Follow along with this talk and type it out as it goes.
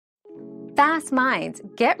Fast minds,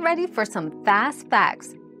 get ready for some fast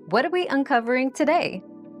facts. What are we uncovering today?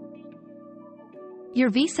 Your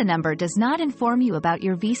visa number does not inform you about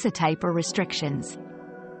your visa type or restrictions.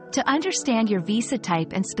 To understand your visa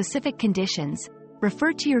type and specific conditions,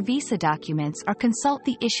 refer to your visa documents or consult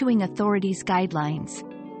the issuing authority's guidelines.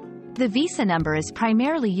 The visa number is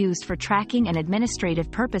primarily used for tracking and administrative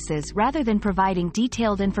purposes rather than providing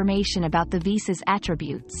detailed information about the visa's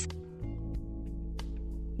attributes.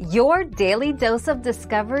 Your daily dose of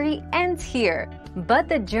discovery ends here, but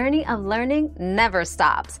the journey of learning never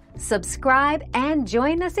stops. Subscribe and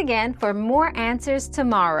join us again for more answers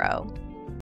tomorrow.